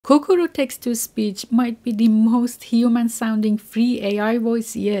Kokoro text-to-speech might be the most human-sounding free AI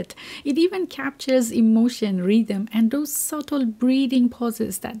voice yet. It even captures emotion, rhythm, and those subtle breathing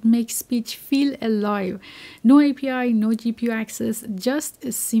pauses that make speech feel alive. No API, no GPU access, just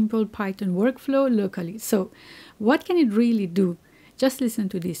a simple Python workflow locally. So, what can it really do? Just listen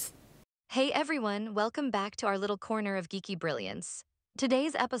to this. Hey everyone, welcome back to our little corner of geeky brilliance.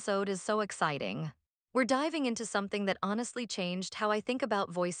 Today's episode is so exciting. We're diving into something that honestly changed how I think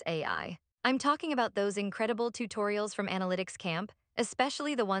about voice AI. I'm talking about those incredible tutorials from Analytics Camp,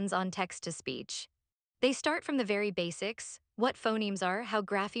 especially the ones on text-to-speech. They start from the very basics, what phonemes are, how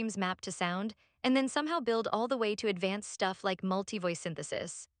graphemes map to sound, and then somehow build all the way to advanced stuff like multi-voice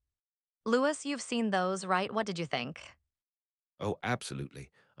synthesis. Louis, you've seen those, right? What did you think? Oh,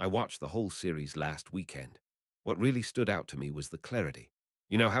 absolutely. I watched the whole series last weekend. What really stood out to me was the clarity.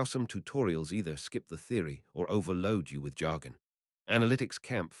 You know how some tutorials either skip the theory or overload you with jargon. Analytics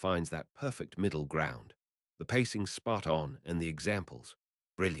Camp finds that perfect middle ground. The pacing's spot on and the examples,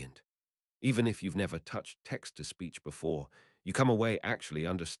 brilliant. Even if you've never touched text-to-speech before, you come away actually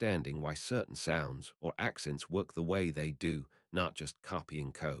understanding why certain sounds or accents work the way they do, not just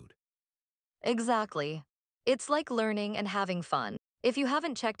copying code. Exactly. It's like learning and having fun. If you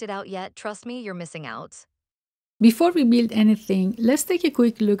haven't checked it out yet, trust me, you're missing out. Before we build anything, let's take a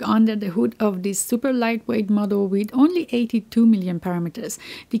quick look under the hood of this super lightweight model with only 82 million parameters.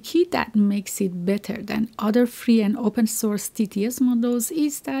 The key that makes it better than other free and open source TTS models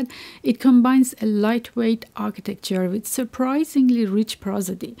is that it combines a lightweight architecture with surprisingly rich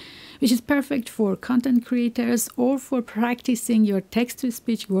prosody, which is perfect for content creators or for practicing your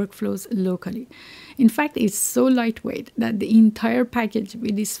text-to-speech workflows locally. In fact, it's so lightweight that the entire package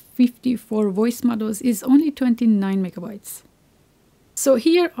with these 54 voice models is only 29 megabytes. So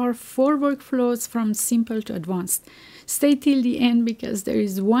here are 4 workflows from simple to advanced. Stay till the end because there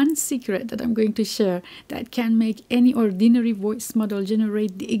is one secret that I'm going to share that can make any ordinary voice model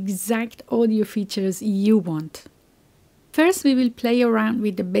generate the exact audio features you want. First, we will play around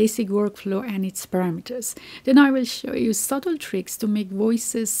with the basic workflow and its parameters. Then I will show you subtle tricks to make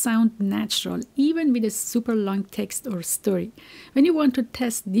voices sound natural, even with a super long text or story. When you want to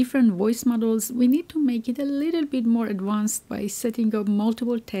test different voice models, we need to make it a little bit more advanced by setting up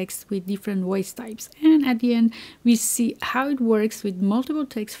multiple texts with different voice types. And at the end, we see how it works with multiple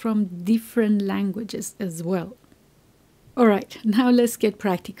texts from different languages as well. Alright, now let's get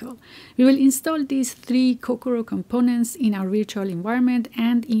practical. We will install these 3 Kokoro components in our virtual environment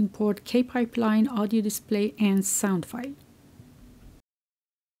and import kpipeline, audio display, and sound file.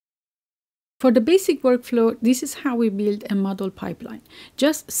 For the basic workflow, this is how we build a model pipeline.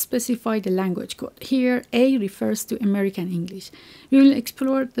 Just specify the language code. Here, A refers to American English. We will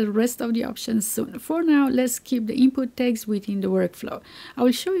explore the rest of the options soon. For now, let's keep the input text within the workflow. I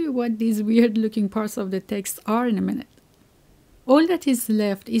will show you what these weird-looking parts of the text are in a minute. All that is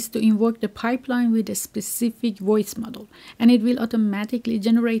left is to invoke the pipeline with a specific voice model, and it will automatically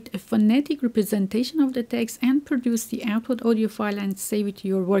generate a phonetic representation of the text and produce the output audio file and save it to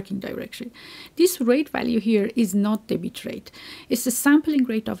your working directory. This rate value here is not the bit rate. It's the sampling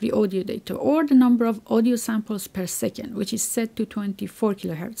rate of the audio data, or the number of audio samples per second, which is set to 24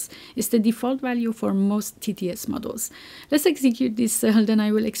 kHz. It's the default value for most TTS models. Let's execute this cell, then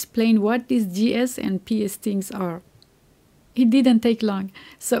I will explain what these GS and PS things are. It didn't take long,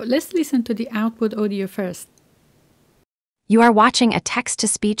 so let's listen to the output audio first. You are watching a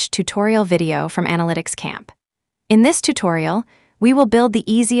text-to-speech tutorial video from Analytics Camp. In this tutorial, we will build the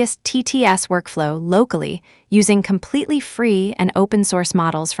easiest TTS workflow locally using completely free and open-source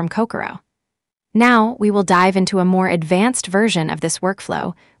models from Kokoro. Now, we will dive into a more advanced version of this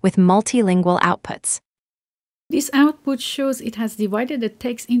workflow with multilingual outputs. This output shows it has divided the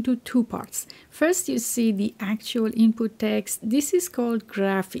text into 2 parts. First, you see the actual input text. This is called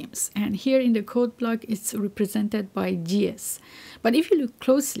graphemes, and here in the code block, it's represented by GS. But if you look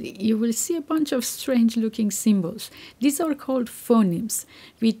closely, you will see a bunch of strange-looking symbols. These are called phonemes,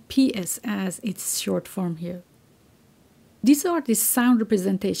 with PS as its short form here. These are the sound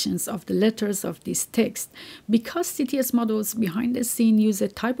representations of the letters of this text. Because TTS models behind the scene use a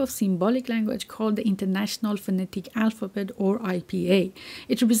type of symbolic language called the International Phonetic Alphabet, or IPA,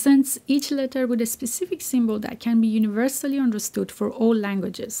 it represents each letter with a specific symbol that can be universally understood for all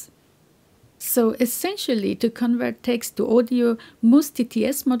languages. So essentially, to convert text to audio, most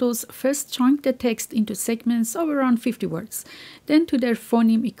TTS models first chunk the text into segments of around 50 words, then to their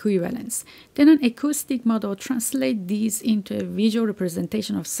phoneme equivalents. Then an acoustic model translates these into a visual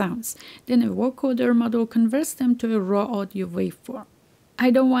representation of sounds. Then a vocoder model converts them to a raw audio waveform. I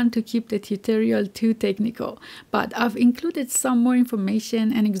don't want to keep the tutorial too technical, but I've included some more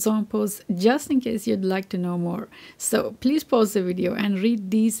information and examples just in case you'd like to know more. So please pause the video and read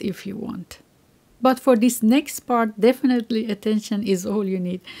these if you want. But for this next part, definitely attention is all you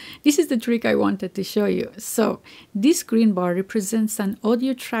need. This is the trick I wanted to show you. So this green bar represents an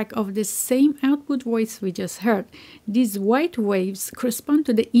audio track of the same output voice we just heard. These white waves correspond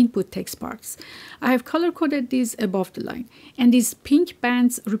to the input text parts. I have color-coded these above the line, and these pink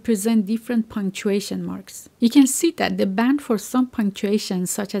bands represent different punctuation marks. You can see that the band for some punctuation,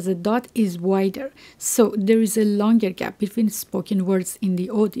 such as a dot, is wider, so there is a longer gap between spoken words in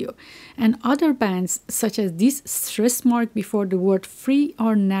the audio, and other bands such as this stress mark before the word free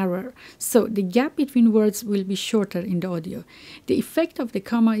are narrower, so the gap between words will be shorter in the audio. The effect of the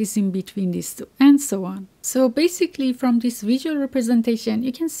comma is in between these two, and so on. So basically, from this visual representation,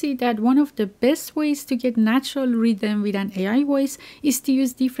 you can see that one of the best ways to get natural rhythm with an AI voice is to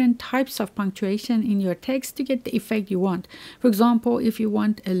use different types of punctuation in your text to get the effect you want. For example, if you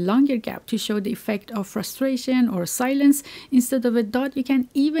want a longer gap to show the effect of frustration or silence, instead of a dot, you can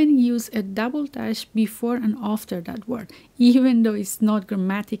even use a double dash before and after that word, even though it's not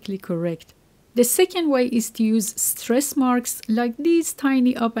grammatically correct. The second way is to use stress marks like these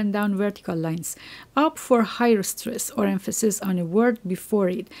tiny up and down vertical lines. Up for higher stress or emphasis on a word before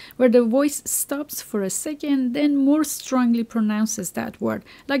it, where the voice stops for a second, then more strongly pronounces that word,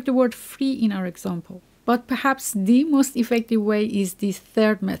 like the word free in our example. But perhaps the most effective way is this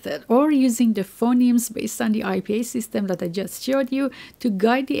third method, or using the phonemes based on the IPA system that I just showed you to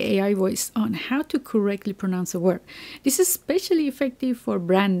guide the AI voice on how to correctly pronounce a word. This is especially effective for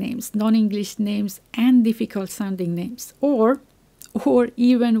brand names, non-English names, and difficult sounding names. Or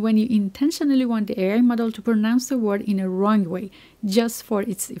even when you intentionally want the AI model to pronounce the word in a wrong way, just for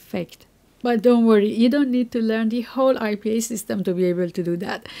its effect. But don't worry, you don't need to learn the whole IPA system to be able to do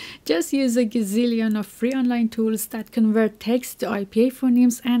that. Just use a gazillion of free online tools that convert text to IPA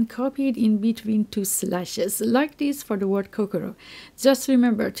phonemes and copy it in between two slashes, like this for the word kokoro. Just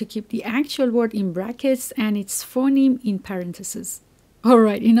remember to keep the actual word in brackets and its phoneme in parentheses.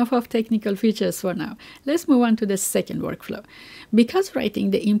 Alright, enough of technical features for now. Let's move on to the second workflow. Because writing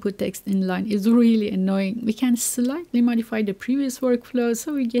the input text in line is really annoying, we can slightly modify the previous workflow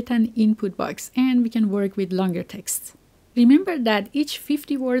so we get an input box and we can work with longer texts. Remember that each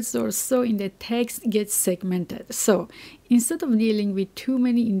 50 words or so in the text gets segmented. So instead of dealing with too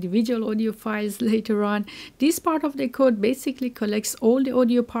many individual audio files later on, this part of the code basically collects all the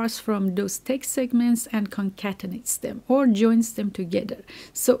audio parts from those text segments and concatenates them or joins them together.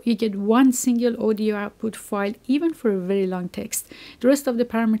 So you get one single audio output file even for a very long text. The rest of the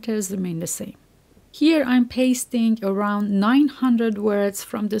parameters remain the same. Here I'm pasting around 900 words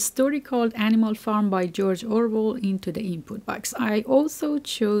from the story called Animal Farm by George Orwell into the input box. I also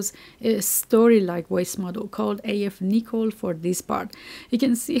chose a story-like voice model called AF Nicole for this part. You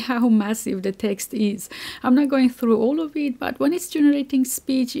can see how massive the text is. I'm not going through all of it, but when it's generating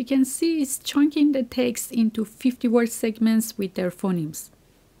speech, you can see it's chunking the text into 50 word segments with their phonemes.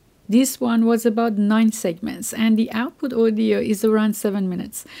 This one was about 9 segments and the output audio is around 7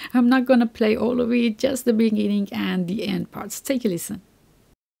 minutes. I'm not gonna play all of it, just the beginning and the end parts. Take a listen.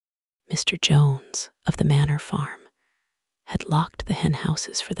 Mr. Jones of the Manor Farm had locked the hen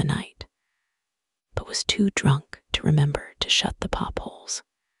houses for the night, but was too drunk to remember to shut the pop holes.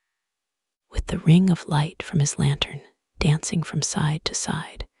 With the ring of light from his lantern dancing from side to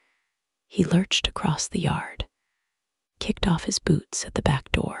side, he lurched across the yard, kicked off his boots at the back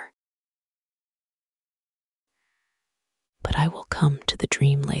door. But I will come to the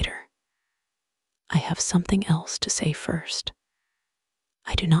dream later. I have something else to say first.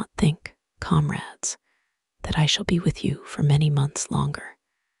 I do not think, comrades, that I shall be with you for many months longer,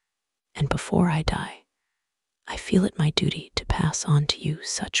 and before I die, I feel it my duty to pass on to you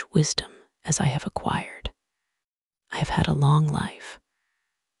such wisdom as I have acquired. I have had a long life.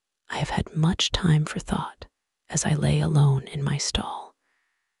 I have had much time for thought as I lay alone in my stall,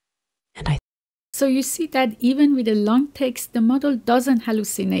 and So you see that even with a long text, the model doesn't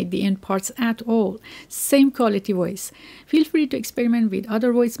hallucinate the end parts at all. Same quality voice. Feel free to experiment with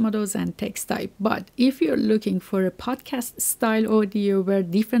other voice models and text type, but if you're looking for a podcast style audio where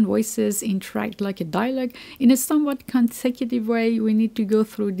different voices interact like a dialogue in a somewhat consecutive way, we need to go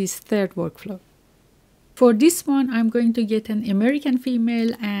through this third workflow. For this one, I'm going to get an American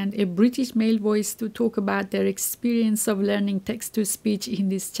female and a British male voice to talk about their experience of learning text-to-speech in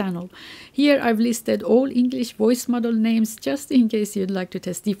this channel. Here I've listed all English voice model names just in case you'd like to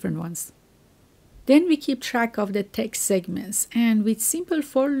test different ones. Then we keep track of the text segments, and with simple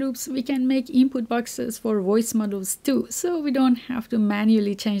for loops we can make input boxes for voice models too, so we don't have to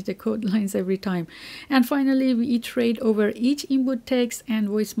manually change the code lines every time. And finally, we iterate over each input text and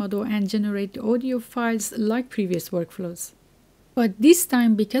voice model and generate the audio files like previous workflows. But this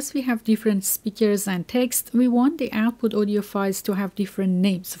time, because we have different speakers and text, we want the output audio files to have different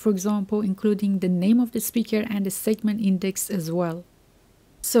names, for example, including the name of the speaker and the segment index as well.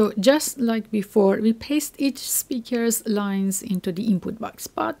 So just like before, we paste each speaker's lines into the input box,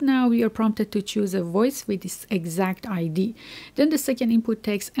 but now we are prompted to choose a voice with this exact ID, then the second input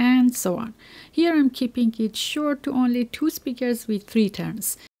text, and so on. Here I'm keeping it short to only 2 speakers with 3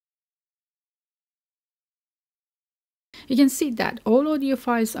 turns. You can see that all audio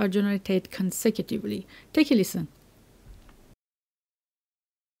files are generated consecutively. Take a listen.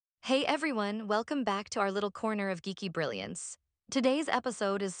 Hey everyone, welcome back to our little corner of geeky brilliance. Today's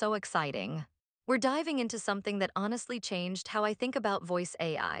episode is so exciting. We're diving into something that honestly changed how I think about voice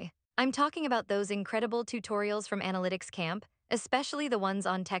AI. I'm talking about those incredible tutorials from Analytics Camp, especially the ones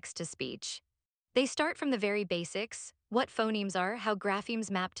on text-to-speech. They start from the very basics, what phonemes are, how graphemes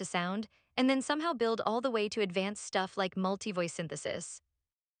map to sound, and then somehow build all the way to advanced stuff like multi-voice synthesis.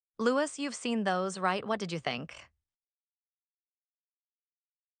 Lewis, you've seen those, right? What did you think?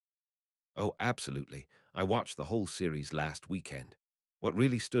 Oh, absolutely. I watched the whole series last weekend. What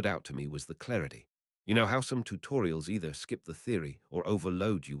really stood out to me was the clarity. You know how some tutorials either skip the theory or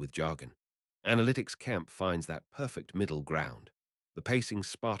overload you with jargon. Analytics Camp finds that perfect middle ground. The pacing's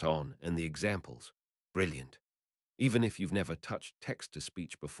spot on and the examples, brilliant. Even if you've never touched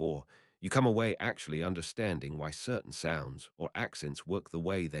text-to-speech before, you come away actually understanding why certain sounds or accents work the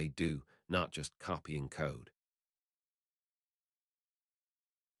way they do, not just copying code.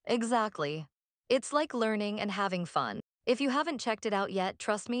 Exactly. It's like learning and having fun. If you haven't checked it out yet,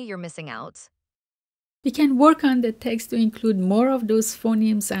 trust me, you're missing out. We can work on the text to include more of those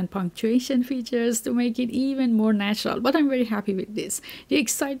phonemes and punctuation features to make it even more natural, but I'm very happy with this. The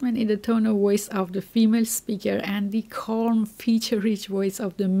excitement in the tone of voice of the female speaker and the calm, feature-rich voice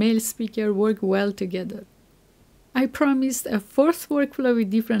of the male speaker work well together. I promised a 4th workflow with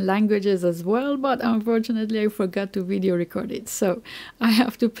different languages as well, but unfortunately I forgot to video record it, so I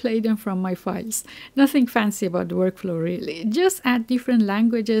have to play them from my files. Nothing fancy about the workflow really. Just add different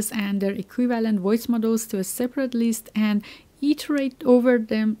languages and their equivalent voice models to a separate list and iterate over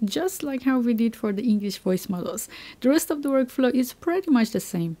them just like how we did for the English voice models. The rest of the workflow is pretty much the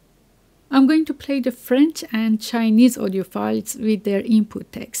same. I'm going to play the French and Chinese audio files with their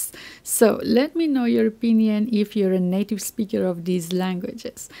input text. So let me know your opinion if you're a native speaker of these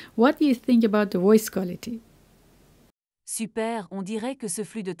languages. What do you think about the voice quality? Super, on dirait que ce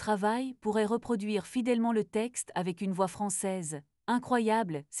flux de travail pourrait reproduire fidèlement le texte avec une voix française.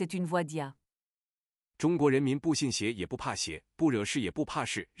 Incroyable, c'est une voix d'IA. 中国人民不信邪也不怕邪，不惹事也不怕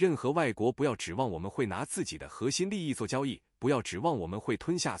事。任何外国不要指望我们会拿自己的核心利益做交易，不要指望我们会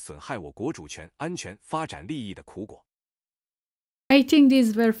吞下损害我国主权、安全、发展利益的苦果。I think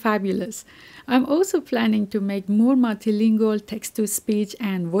these were fabulous. I'm also planning to make more multilingual text-to-speech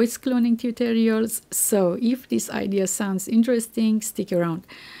and voice cloning tutorials, so if this idea sounds interesting, stick around.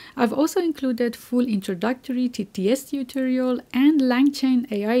 I've also included full introductory TTS tutorial and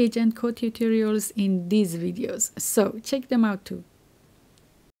LangChain AI agent code tutorials in these videos, so check them out too.